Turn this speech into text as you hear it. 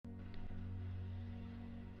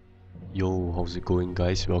Yo, how's it going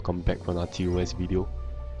guys? Welcome back for another TOS video.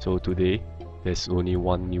 So today, there's only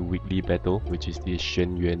one new weekly battle, which is the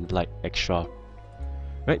Xuan-Yuan Light Extra.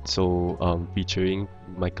 Right, so featuring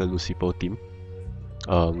Michael Lucifer team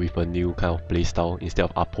with a new kind of playstyle. Instead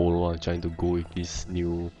of Apollo, I'm trying to go with this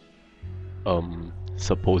new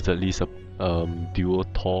supposedly duo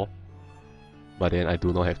Thor. But then I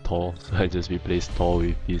do not have Thor, so I just replaced Thor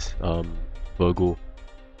with this Virgo.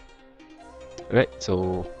 Right,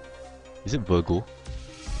 so is it Virgo?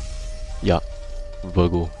 Yeah,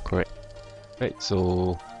 Virgo, correct. Right,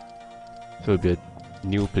 so it'll be a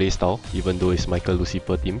new playstyle, even though it's Michael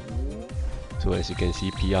Lucifer team. So as you can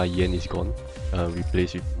see, PR Yen is gone,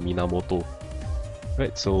 replaced with Minamoto.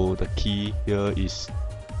 Right, so the key here is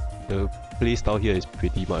the playstyle here is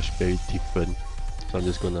pretty much very different. So I'm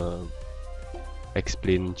just gonna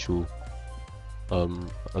explain through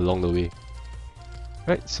along the way.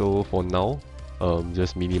 Right, so for now,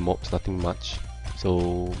 just mini mobs, nothing much.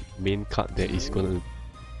 So main card that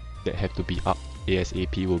have to be up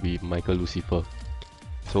ASAP will be Michael Lucifer.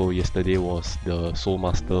 So yesterday was the Soul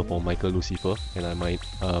Master for Michael Lucifer, and I might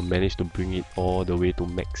managed to bring it all the way to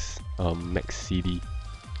max CD.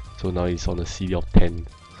 So now it's on a CD of 10.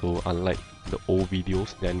 So unlike the old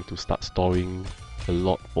videos that I need to start storing a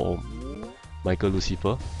lot for Michael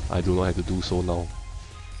Lucifer, I do not have to do so now.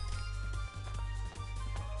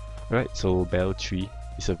 Right, so Battle 3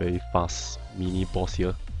 is a very fast mini boss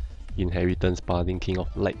here. Inheritance Paladin King of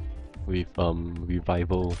Light with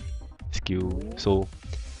revival skill. So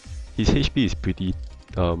his HP is pretty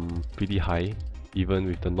high, even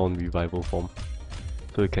with the non-revival form.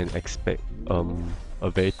 So you can expect a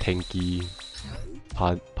very tanky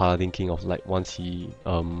Paladin King of Light once he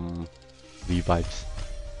revives.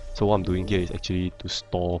 So what I'm doing here is actually to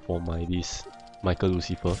store for this Michael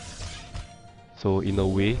Lucifer. So in a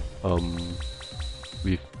way,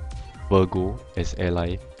 with Virgo as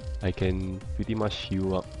ally, I can pretty much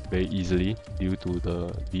heal up very easily due to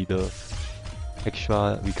the leader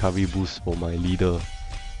extra recovery boost for my leader.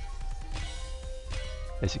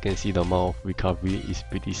 As you can see, the amount of recovery is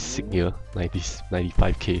pretty sick here,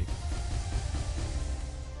 95k.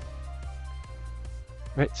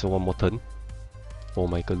 Right, so one more turn for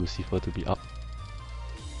Michael Lucifer to be up.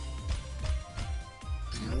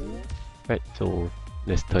 Right, so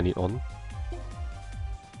let's turn it on.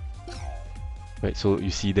 Right, so you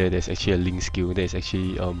see there's actually a link skill. There's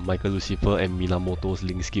actually Michael Lucifer and Minamoto's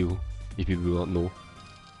link skill, if you do not know.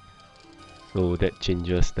 So that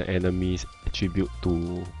changes the enemy's attribute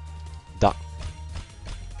to dark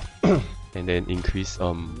and then increase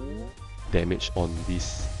damage on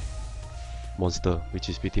this monster, which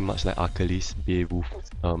is pretty much like Achilles' Beowulf's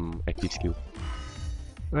active skill.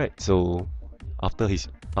 Right, so after his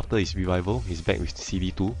revival, he's back with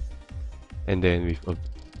CD2 and then with a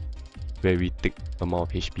very thick amount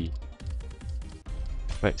of HP.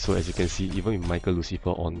 Right, so as you can see, even with Michael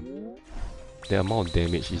Lucifer on, the amount of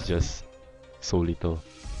damage is just so little.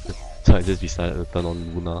 So I just decided to turn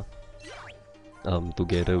on Luna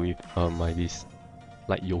together with this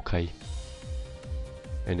light yokai,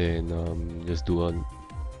 and then just do a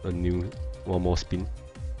new one more spin.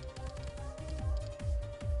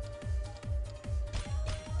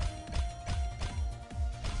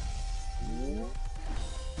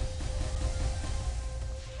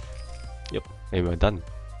 Yep, and we're done.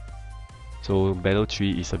 So battle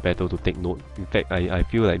 3 is a battle to take note. In fact, I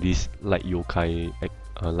feel like this light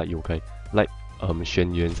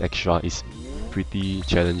Xuan-Yuan's extra is pretty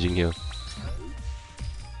challenging here.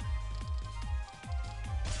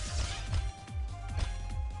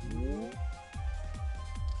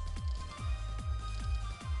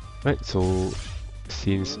 Right, so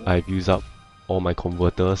since I've used up all my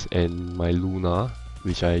converters and my Luna,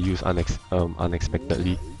 which I use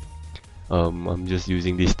unexpectedly, I'm just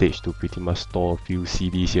using this stage to pretty much store a few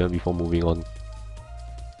CDs here before moving on.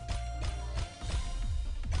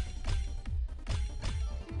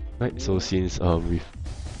 Right, so since with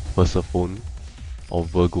Persephone or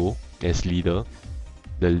Virgo as leader,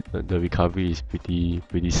 the recovery is pretty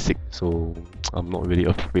sick, so I'm not really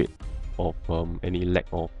afraid of any lack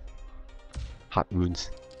of hard runes.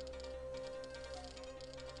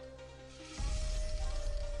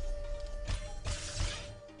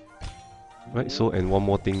 Right, so and one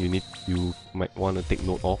more thing you might want to take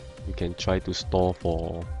note of, you can try to store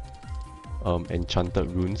for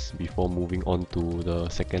enchanted runes before moving on to the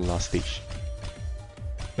second last stage.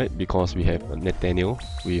 Right, because we have Nathaniel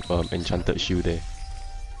with enchanted shield there.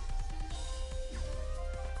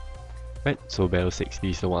 Right, so battle 6,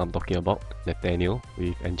 this is the one I'm talking about, Nathaniel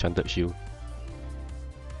with enchanted shield.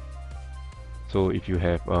 So if you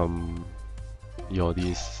have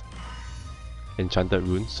this enchanted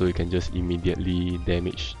rune, so you can just immediately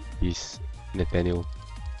damage this Nathaniel.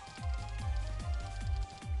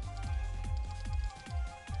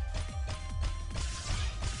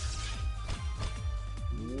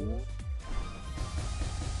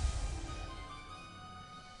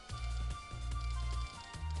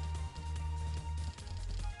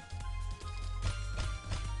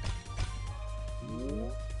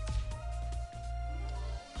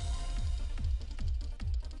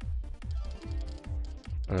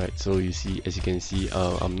 Alright, so as you can see,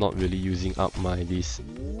 I'm not really using up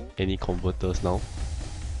any converters now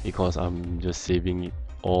because I'm just saving it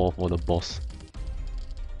all for the boss.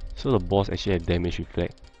 So the boss actually had damage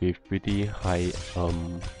reflect with pretty high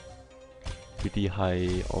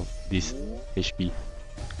of this HP.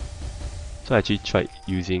 So I actually tried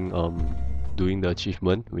using doing the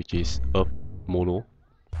achievement, which is Earth Mono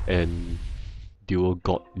and Dual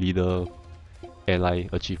God Leader Ally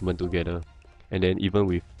achievement together. And then even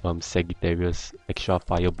with Sagittarius extra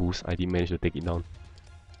fire boost, I didn't manage to take it down.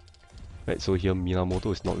 Right, so here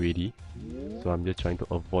Minamoto is not ready, so I'm just trying to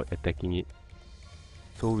avoid attacking it.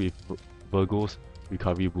 So with Virgo's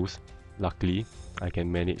recovery boost, luckily I can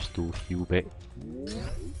manage to heal back.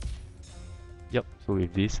 Yep, so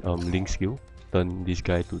with this Link skill, turn this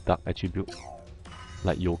guy to dark attribute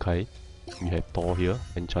like Yokai. We have Thor here,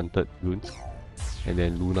 enchanted runes, and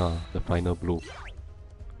then Luna, the final blow.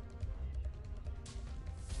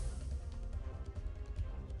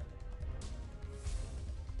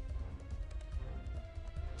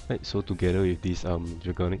 Right, so together with this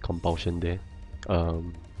Dragonic Compulsion there,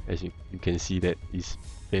 as you can see that is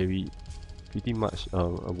pretty much a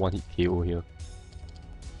one-hit KO here.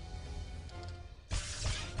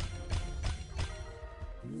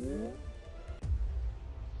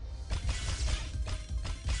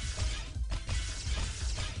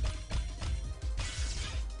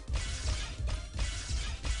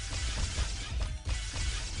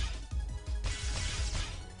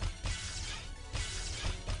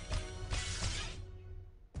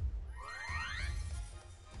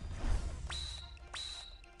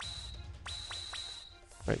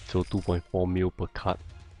 Right, so 2.4 mil per card.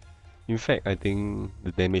 In fact, I think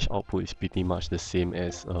the damage output is pretty much the same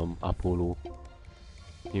as Apollo.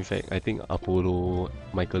 In fact, I think Apollo,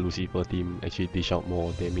 Michael Lucifer team actually dish out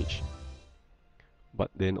more damage. But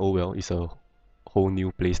then, oh well, it's a whole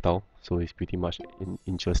new playstyle, so it's pretty much an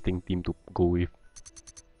interesting team to go with.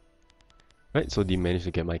 Right, so they managed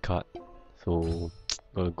to get my card, so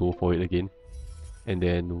go for it again. And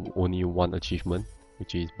then only one achievement,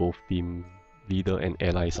 which is both team leader and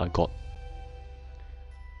allies are got.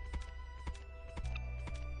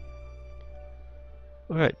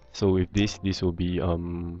 Alright, so with this will be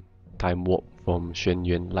time warp from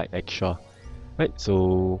Xuan-Yuan Light Extra. Right,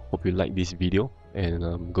 so hope you like this video, and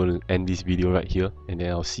I'm gonna end this video right here, and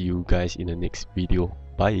then I'll see you guys in the next video.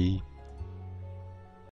 Bye!